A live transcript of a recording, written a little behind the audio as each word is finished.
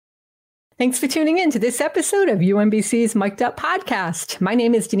Thanks for tuning in to this episode of UMBC's Mic'd Up podcast. My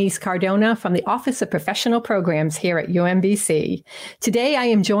name is Denise Cardona from the Office of Professional Programs here at UMBC. Today, I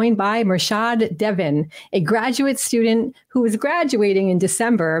am joined by Murshad Devin, a graduate student who is graduating in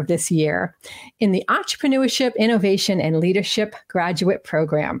December of this year in the Entrepreneurship, Innovation, and Leadership Graduate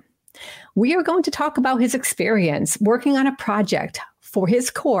Program. We are going to talk about his experience working on a project for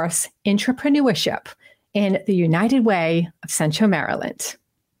his course, Intrapreneurship, in the United Way of Central Maryland.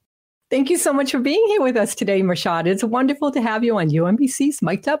 Thank you so much for being here with us today, Murshad. It's wonderful to have you on UMBC's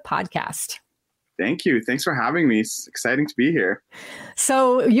Mic'd Up podcast. Thank you. Thanks for having me. It's exciting to be here.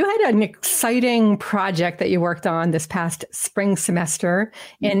 So you had an exciting project that you worked on this past spring semester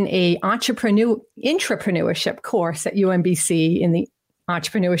in a intrapreneurship course at UMBC in the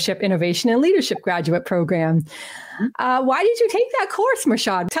Entrepreneurship, Innovation, and Leadership Graduate Program. Why did you take that course,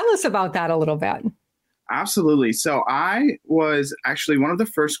 Murshad? Tell us about that a little bit. Absolutely. So I was actually one of the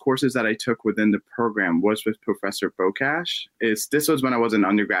first courses that I took within the program was with Professor Bokash. This was when I was an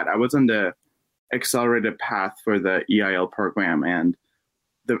undergrad. I was on the accelerated path for the EIL program. And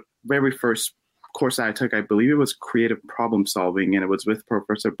the very first course that I took, I believe it was creative problem solving, and it was with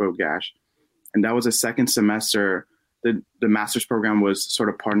Professor Bokash. And that was a second semester. The master's program was sort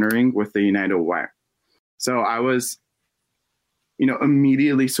of partnering with the United Way. So I was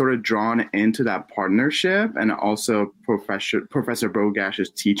immediately sort of drawn into that partnership, and also Professor Bogash's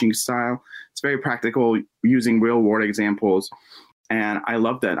teaching style. It's very practical, using real world examples. And I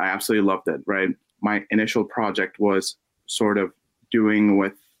loved it. I absolutely loved it, right? My initial project was sort of doing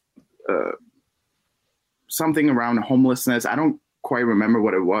with something around homelessness. I don't quite remember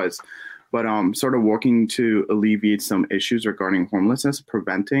what it was, but sort of working to alleviate some issues regarding homelessness,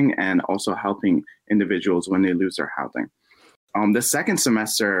 preventing, and also helping individuals when they lose their housing. The second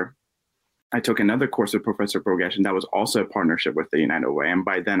semester, I took another course with Professor Bokash, and that was also a partnership with the United Way. And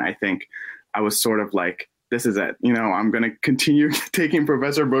by then, I think I was sort of like, this is it. I'm going to continue taking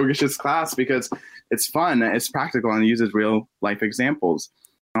Professor Bogash's class because it's fun, it's practical, and it uses real life examples.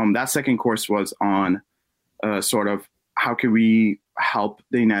 That second course was on sort of how can we help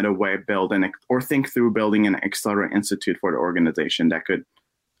the United Way build or think through building an accelerator institute for the organization that could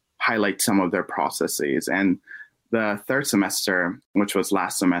highlight some of their processes. And the third semester, which was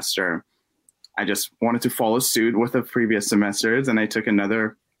last semester, I just wanted to follow suit with the previous semesters, and I took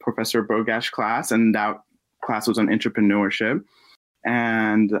another Professor Bokash class, and that class was on entrepreneurship.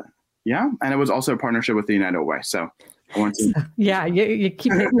 And it was also a partnership with the United Way. So I wanted to... Yeah, you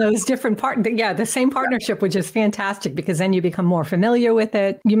keep hitting those different parts. Yeah, the same partnership, which is fantastic because then you become more familiar with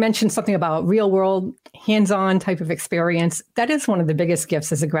it. You mentioned something about real world, hands-on type of experience. That is one of the biggest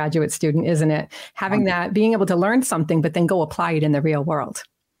gifts as a graduate student, isn't it? Having that, being able to learn something, but then go apply it in the real world.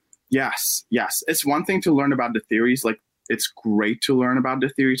 Yes. It's one thing to learn about the theories. Like, it's great to learn about the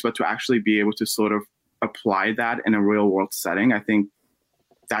theories, but to actually be able to sort of apply that in a real world setting, I think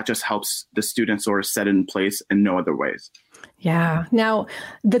that just helps the students sort of set it in place in no other ways. Yeah. Now,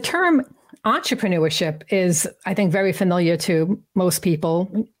 the term entrepreneurship is, I think, very familiar to most people,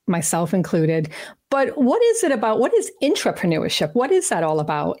 myself included. But what is it about? What is intrapreneurship? What is that all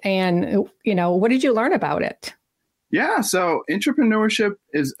about? And, what did you learn about it? Yeah. So intrapreneurship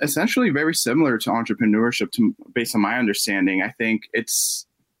is essentially very similar to entrepreneurship based on my understanding. I think it's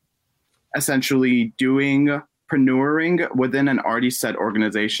essentially preneuring within an already set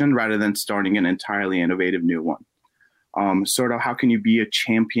organization rather than starting an entirely innovative new one. Sort of how can you be a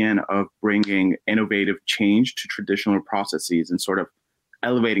champion of bringing innovative change to traditional processes and sort of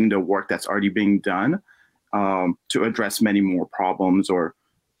elevating the work that's already being done to address many more problems, or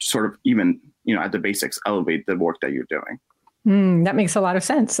sort of even, at the basics, elevate the work that you're doing. That makes a lot of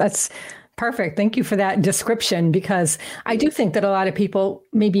sense. That's perfect. Thank you for that description, because I do think that a lot of people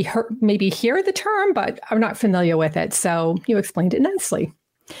maybe hear the term, but are not familiar with it. So you explained it nicely.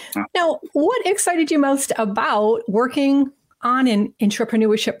 Now, what excited you most about working on an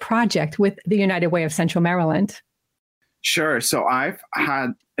intrapreneurship project with the United Way of Central Maryland? Sure. So I've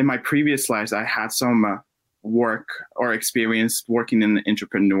had, in my previous lives, I had some work or experience working in an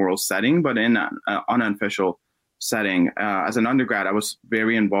entrepreneurial setting, but in an unofficial setting. As an undergrad, I was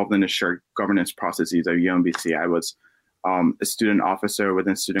very involved in the shared governance processes at UMBC. I was a student officer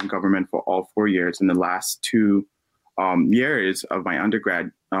within student government for all 4 years. In the last 2 years of my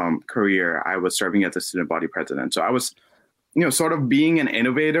undergrad career, I was serving as a student body president. So I was, sort of being an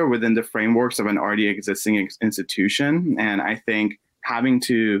innovator within the frameworks of an already existing institution. And I think having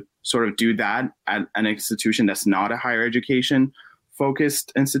to sort of do that at an institution that's not a higher education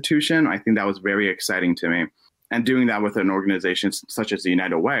focused institution, I think that was very exciting to me. And doing that with an organization such as the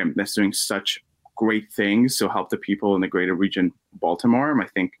United Way that's doing such great things to help the people in the greater region, Baltimore, I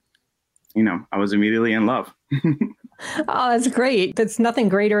think I was immediately in love. Oh, that's great. That's nothing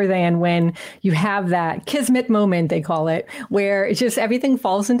greater than when you have that kismet moment, they call it, where it's just everything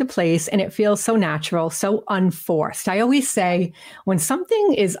falls into place and it feels so natural, so unforced. I always say when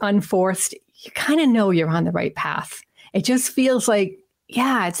something is unforced, you kind of know you're on the right path. It just feels like,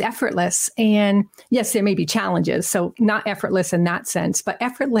 yeah, it's effortless. And yes, there may be challenges. So not effortless in that sense, but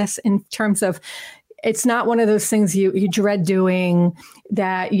effortless in terms of it's not one of those things you dread doing,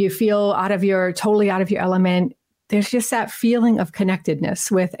 that you feel totally out of your element. There's just that feeling of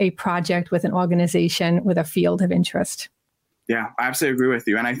connectedness with a project, with an organization, with a field of interest. Yeah, I absolutely agree with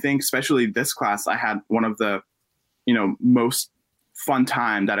you. And I think especially this class, I had one of the, most fun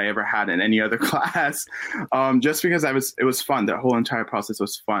time that I ever had in any other class, just because it was fun. The whole entire process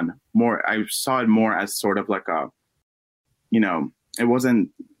was fun. I saw it more as sort of like it wasn't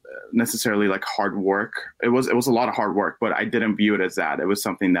necessarily like hard work. It was a lot of hard work, but I didn't view it as that. It was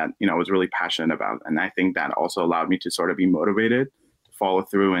something that, I was really passionate about. And I think that also allowed me to sort of be motivated to follow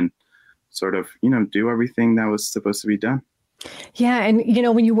through and sort of, do everything that was supposed to be done. Yeah. And,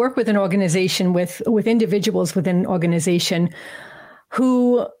 when you work with an organization, with individuals within an organization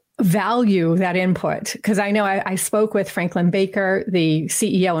who value that input, because I know I spoke with Franklin Baker, the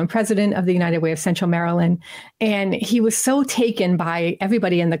CEO and president of the United Way of Central Maryland, and he was so taken by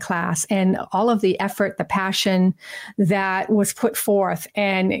everybody in the class and all of the effort, the passion that was put forth.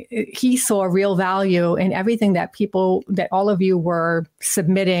 And he saw real value in everything that all of you were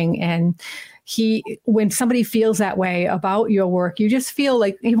submitting. And when somebody feels that way about your work, you just feel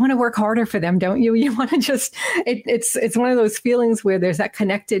like you want to work harder for them, don't you? You want to it's one of those feelings where there's that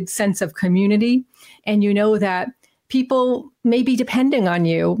connected sense of community. And that people may be depending on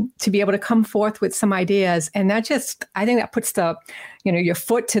you to be able to come forth with some ideas. And I think that puts your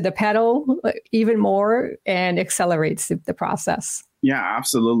foot to the pedal even more and accelerates the process. Yeah,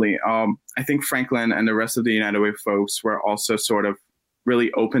 absolutely. I think Franklin and the rest of the United Way folks were also sort of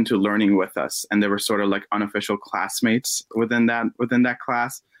really open to learning with us. And they were sort of like unofficial classmates within that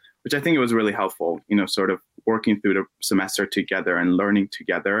class, which I think it was really helpful, sort of working through the semester together and learning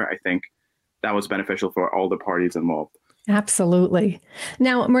together. I think that was beneficial for all the parties involved. Absolutely.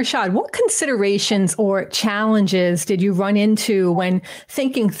 Now, Mirshad, what considerations or challenges did you run into when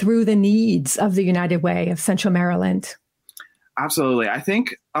thinking through the needs of the United Way of Central Maryland? Absolutely. I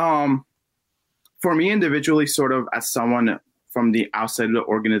think for me individually, sort of as someone from the outside of the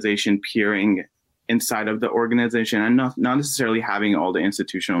organization, peering inside of the organization and not necessarily having all the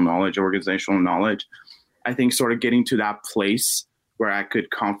institutional knowledge, organizational knowledge, I think sort of getting to that place where I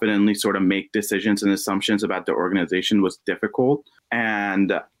could confidently sort of make decisions and assumptions about the organization was difficult.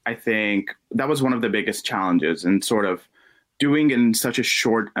 And I think that was one of the biggest challenges, and sort of doing in such a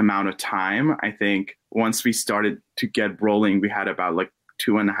short amount of time. I think once we started to get rolling, we had about like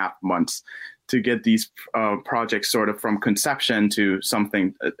 2.5 months to get these projects sort of from conception to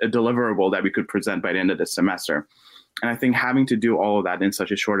something, a deliverable that we could present by the end of the semester. And I think having to do all of that in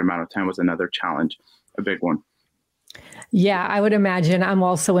such a short amount of time was another challenge, a big one. Yeah, I would imagine. I'm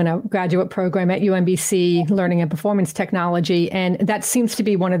also in a graduate program at UMBC, learning and performance technology. And that seems to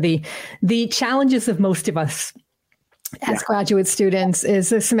be one of the challenges of most of us as graduate students, is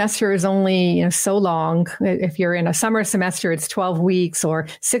the semester is only so long. If you're in a summer semester, it's 12 weeks or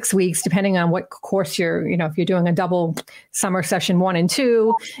 6 weeks, depending on what course if you're doing a double summer session 1 and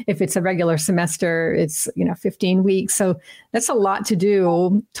 2. If it's a regular semester, it's 15 weeks. So that's a lot to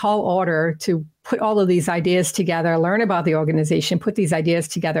do, tall order to put all of these ideas together, learn about the organization, put these ideas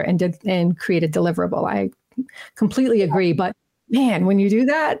together and create a deliverable. I completely agree. But man, when you do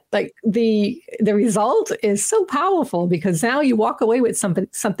that, like the result is so powerful, because now you walk away with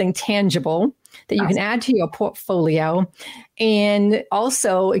something tangible that you can add to your portfolio. And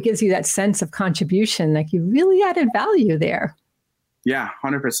also it gives you that sense of contribution, like you really added value there. Yeah,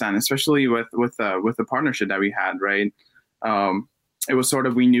 100%, especially with the partnership that we had, right? It was sort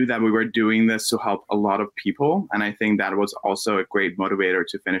of, we knew that we were doing this to help a lot of people. And I think that was also a great motivator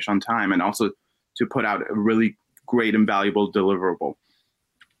to finish on time and also to put out a really great and valuable deliverable.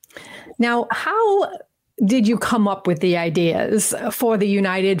 Now, how did you come up with the ideas for the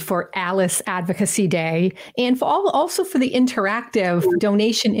United for Alice Advocacy Day and also for the interactive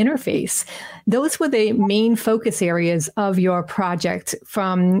donation interface? Those were the main focus areas of your project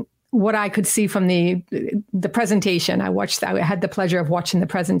from what I could see from the presentation. I had the pleasure of watching the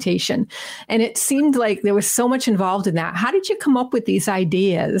presentation, and it seemed like there was so much involved in that. How did you come up with these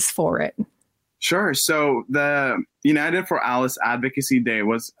ideas for it? Sure. So the United for Alice Advocacy Day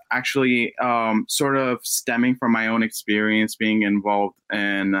was actually sort of stemming from my own experience being involved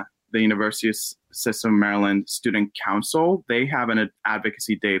in the University System of Maryland Student Council. They have an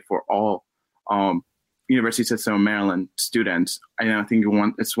advocacy day for all University System of Maryland students. I think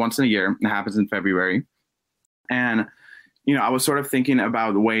it's once in a year. It happens in February. And, I was sort of thinking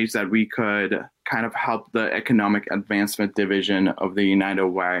about ways that we could kind of help the Economic Advancement Division of the United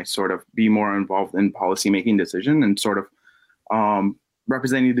Way sort of be more involved in policymaking decision and sort of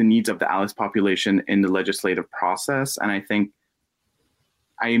representing the needs of the ALICE population in the legislative process. And I think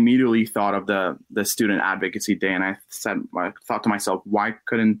I immediately thought of the Student Advocacy Day, and I thought to myself, why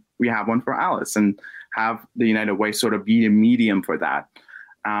couldn't we have one for ALICE and have the United Way sort of be a medium for that?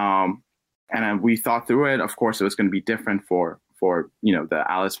 And we thought through it. Of course, it was going to be different for the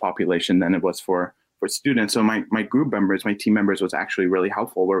ALICE population than it was for students. So my group members, my team members, was actually really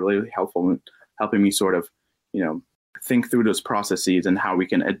helpful. Were really helpful in helping me sort of think through those processes and how we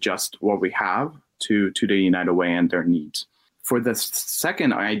can adjust what we have to the United Way and their needs. For the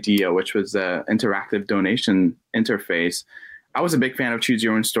second idea, which was the interactive donation interface, I was a big fan of Choose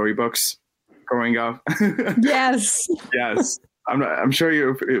Your Own Storybooks growing up. Yes. Yes. I'm sure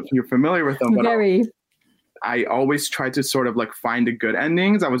you're familiar with them. But Very. I always tried to sort of find the good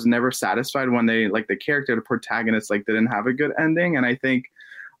endings. I was never satisfied when they the protagonist didn't have a good ending. And I think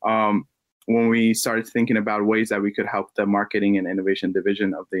when we started thinking about ways that we could help the marketing and innovation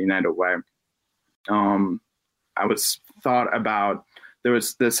division of the United Way, I was thought about there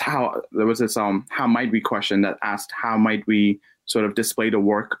was this how might we question that asked how might we sort of display the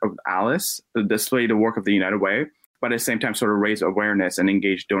work of ALICE, display the work of the United Way, but at the same time sort of raise awareness and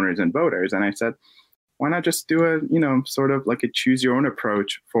engage donors and voters. And I said, why not just do a sort of a choose your own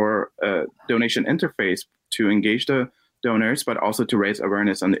approach for a donation interface to engage the donors, but also to raise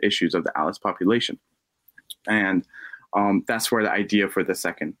awareness on the issues of the ALICE population. And that's where the idea for the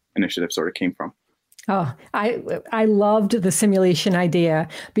second initiative sort of came from. Oh, I loved the simulation idea.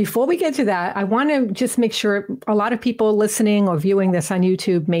 Before we get to that, I want to just make sure a lot of people listening or viewing this on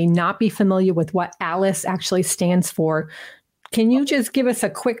YouTube may not be familiar with what ALICE actually stands for. Can you just give us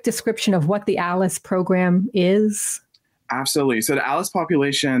a quick description of what the ALICE program is? Absolutely. So the ALICE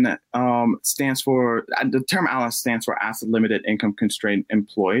population stands for, the term ALICE stands for Asset Limited Income Constraint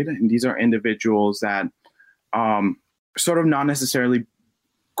Employed. And these are individuals that sort of not necessarily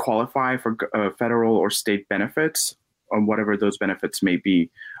qualify for federal or state benefits, or whatever those benefits may be,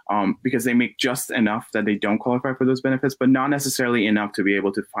 because they make just enough that they don't qualify for those benefits, but not necessarily enough to be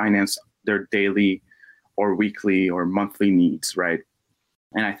able to finance their daily or weekly or monthly needs, right?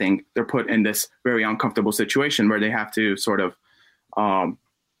 And I think they're put in this very uncomfortable situation where they have to sort of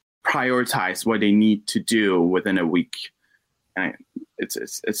prioritize what they need to do within a week. And it's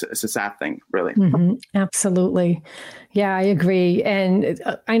a sad thing, really. Mm-hmm. Absolutely. Yeah, I agree. And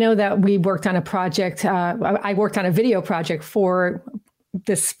I know that we worked on a project. I worked on a video project for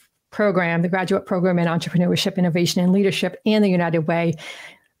this program, the graduate program in entrepreneurship, innovation, and leadership, and the United Way.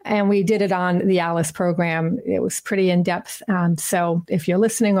 And we did it on the ALICE program. It was pretty in-depth. So if you're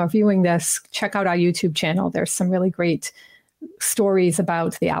listening or viewing this, check out our YouTube channel. There's some really great stories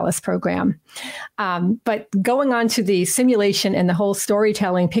about the ALICE program. But going on to the simulation and the whole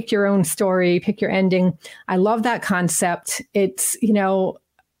storytelling, pick your own story, pick your ending. I love that concept. It's,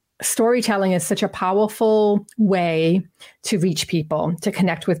 storytelling is such a powerful way to reach people, to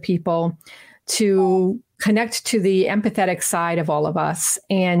connect with people, to connect to the empathetic side of all of us,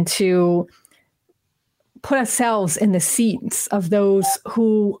 and to put ourselves in the seats of those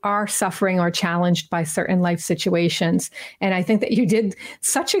who are suffering or challenged by certain life situations. And I think that you did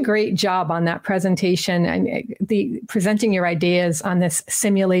such a great job on that presentation and presenting your ideas on this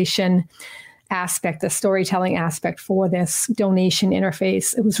simulation aspect, the storytelling aspect for this donation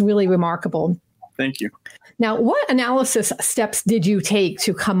interface. It was really remarkable. Thank you. Now, what analysis steps did you take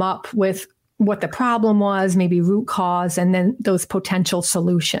to come up with what the problem was, maybe root cause, and then those potential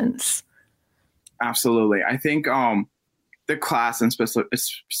solutions? Absolutely. I think the class, and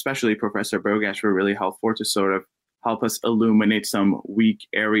especially Professor Bogash, were really helpful to sort of help us illuminate some weak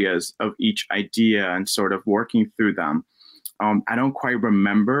areas of each idea and sort of working through them. I don't quite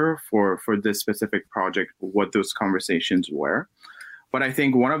remember for this specific project what those conversations were, but I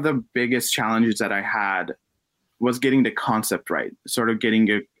think one of the biggest challenges that I had was getting the concept right, sort of getting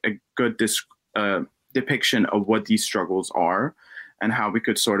a good depiction of what these struggles are and how we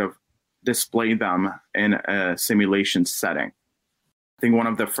could sort of display them in a simulation setting. I think one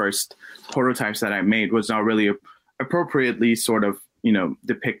of the first prototypes that I made was not really appropriately sort of,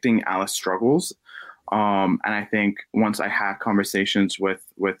 depicting ALICE struggles. And I think once I had conversations with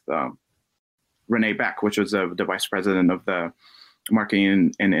Renee Beck, which was the vice president of the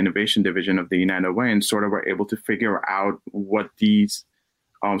marketing and innovation division of the United Way, and sort of were able to figure out what these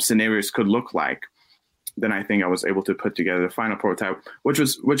scenarios could look like, then I think I was able to put together the final prototype, which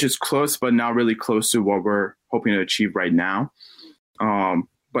is close, but not really close to what we're hoping to achieve right now.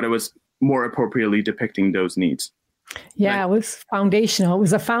 But it was more appropriately depicting those needs. Yeah, it was foundational. It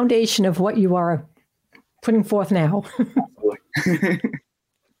was a foundation of what you are putting forth now.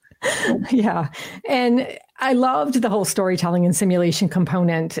 Yeah. And I loved the whole storytelling and simulation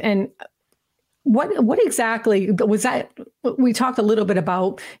component. And what exactly was that? We talked a little bit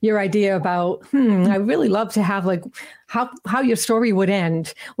about your idea about, I really love to have like how your story would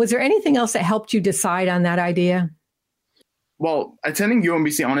end. Was there anything else that helped you decide on that idea? Well, attending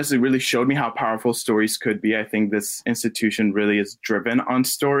UMBC honestly really showed me how powerful stories could be. I think this institution really is driven on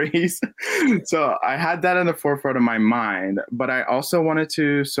stories. So I had that in the forefront of my mind, but I also wanted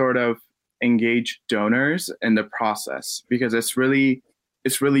to sort of engage donors in the process, because it's really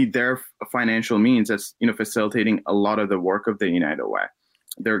their financial means that's, facilitating a lot of the work of the United Way.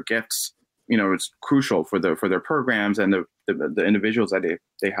 Their gifts, it's crucial for their programs and the individuals that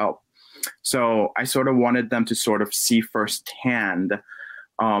they help. So I sort of wanted them to sort of see firsthand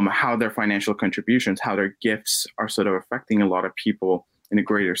how their financial contributions, how their gifts are sort of affecting a lot of people in the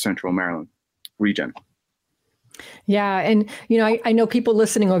greater Central Maryland region. Yeah. And, I know people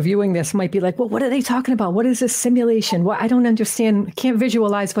listening or viewing this might be like, well, what are they talking about? What is this simulation? Well, I don't understand. I can't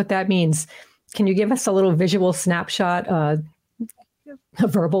visualize what that means. Can you give us a little visual snapshot, a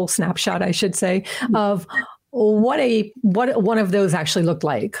verbal snapshot, I should say, of what one of those actually looked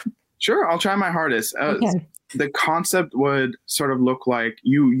like? Sure, I'll try my hardest. Okay. The concept would sort of look like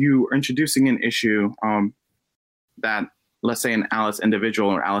you are introducing an issue that, let's say, an Alice individual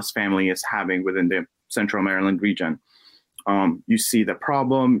or Alice family is having within the Central Maryland region. You see the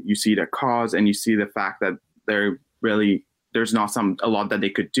problem, you see the cause, and you see the fact that there's not a lot that they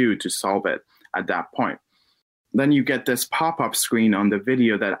could do to solve it at that point. Then you get this pop-up screen on the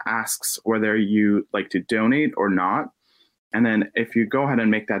video that asks whether you like to donate or not. And then if you go ahead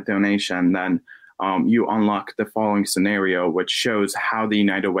and make that donation, then you unlock the following scenario, which shows how the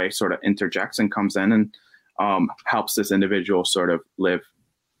United Way sort of interjects and comes in and helps this individual sort of live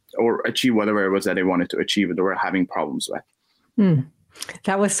or achieve whatever it was that they wanted to achieve or they were having problems with.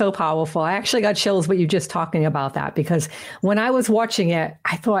 That was so powerful. I actually got chills with you just talking about that, because when I was watching it,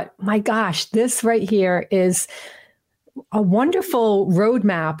 I thought, my gosh, this right here is a wonderful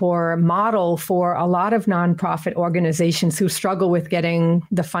roadmap or model for a lot of nonprofit organizations who struggle with getting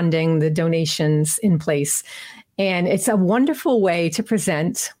the funding, the donations in place. And it's a wonderful way to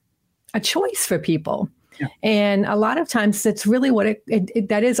present a choice for people. Yeah. And a lot of times that's really what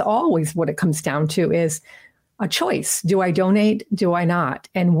that is always what it comes down to, is a choice. Do I donate? Do I not?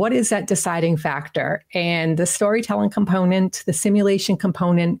 And what is that deciding factor? And the storytelling component, the simulation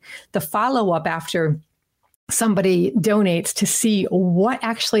component, the follow-up after somebody donates to see what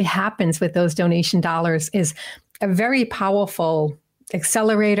actually happens with those donation dollars is a very powerful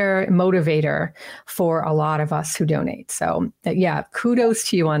accelerator, motivator for a lot of us who donate. So yeah, kudos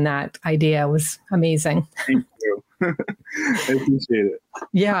to you on that idea. It was amazing. Thank you. I appreciate it.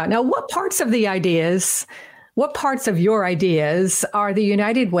 Yeah. Now, what parts of your ideas are the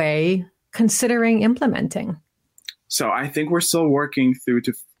United Way considering implementing? So I think we're still working through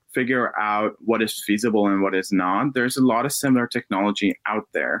to figure out what is feasible and what is not. There's a lot of similar technology out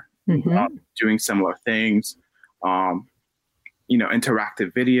there doing similar things, interactive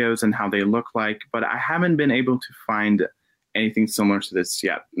videos and how they look like, but I haven't been able to find anything similar to this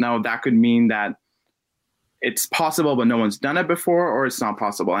yet. Now, that could mean that it's possible, but no one's done it before, or it's not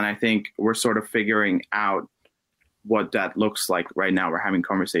possible. And I think we're sort of figuring out what that looks like right now. We're having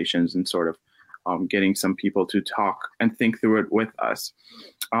conversations and sort of getting some people to talk and think through it with us.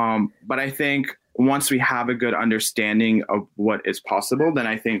 But I think once we have a good understanding of what is possible, then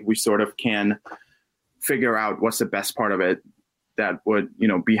I think we sort of can figure out what's the best part of it that would,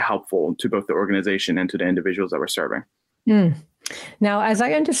 be helpful to both the organization and to the individuals that we're serving. Now, as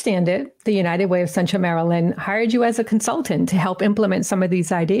I understand it, the United Way of Central Maryland hired you as a consultant to help implement some of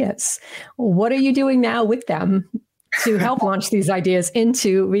these ideas. What are you doing now with them to help launch these ideas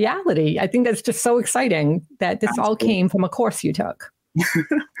into reality? I think that's just so exciting that this all came from a course you took.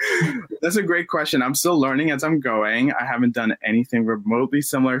 That's a great question. I'm still learning as I'm going. I haven't done anything remotely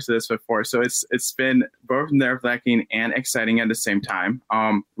similar to this before. So it's been both nerve-wracking and exciting at the same time.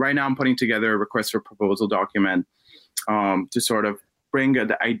 Right now I'm putting together a request for proposal document to sort of bring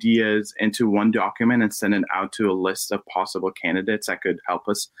the ideas into one document and send it out to a list of possible candidates that could help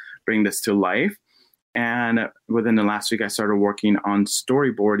us bring this to life. And within the last week, I started working on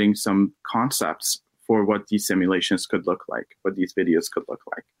storyboarding some concepts for what these simulations could look like, what these videos could look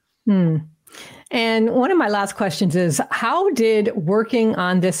like. And one of my last questions is, how did working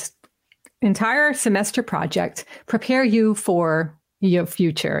on this entire semester project prepare you for your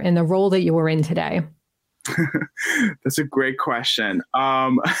future and the role that you were in today? That's a great question.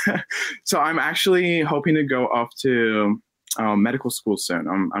 So I'm actually hoping to go off to medical school soon.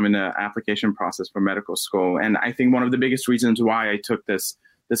 I'm in the application process for medical school. And I think one of the biggest reasons why I took this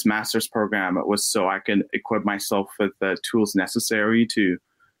master's program was so I can equip myself with the tools necessary to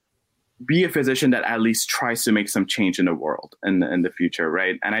be a physician that at least tries to make some change in the world in the future,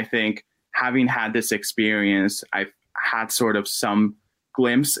 right? And I think having had this experience, I've had sort of some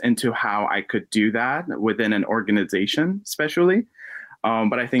glimpse into how I could do that within an organization, especially.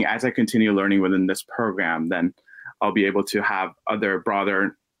 But I think as I continue learning within this program, then I'll be able to have other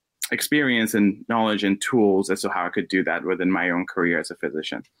broader experience and knowledge and tools as to how I could do that within my own career as a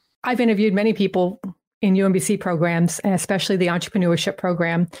physician. I've interviewed many people in UMBC programs, and especially the entrepreneurship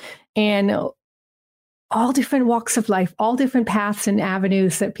program, and all different walks of life, all different paths and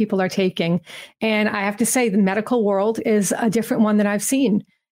avenues that people are taking. And I have to say, the medical world is a different one that I've seen.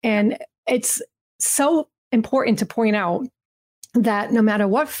 And it's so important to point out that no matter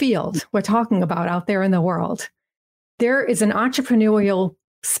what field we're talking about out there in the world, there is an entrepreneurial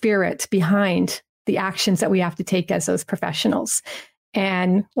spirit behind the actions that we have to take as those professionals.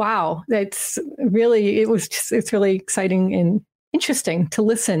 And wow, it's really exciting and interesting to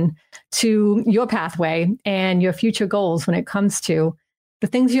listen to your pathway and your future goals when it comes to the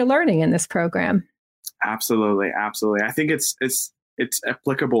things you're learning in this program. Absolutely. I think it's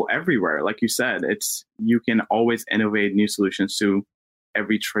applicable everywhere. Like you said, you can always innovate new solutions to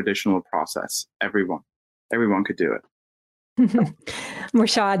every traditional process. Everyone could do it.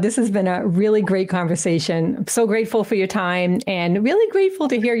 Murshad, this has been a really great conversation. I'm so grateful for your time and really grateful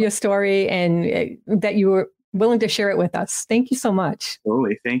to hear your story and that you were willing to share it with us. Thank you so much.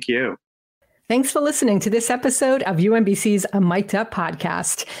 Absolutely. Thank you. Thanks for listening to this episode of UMBC's Mic'd Up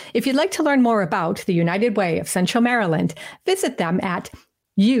podcast. If you'd like to learn more about the United Way of Central Maryland, visit them at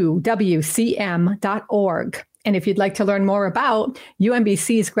uwcm.org. And if you'd like to learn more about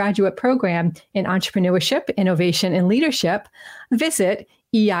UMBC's graduate program in entrepreneurship, innovation, and leadership, visit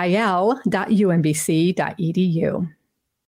eil.umbc.edu.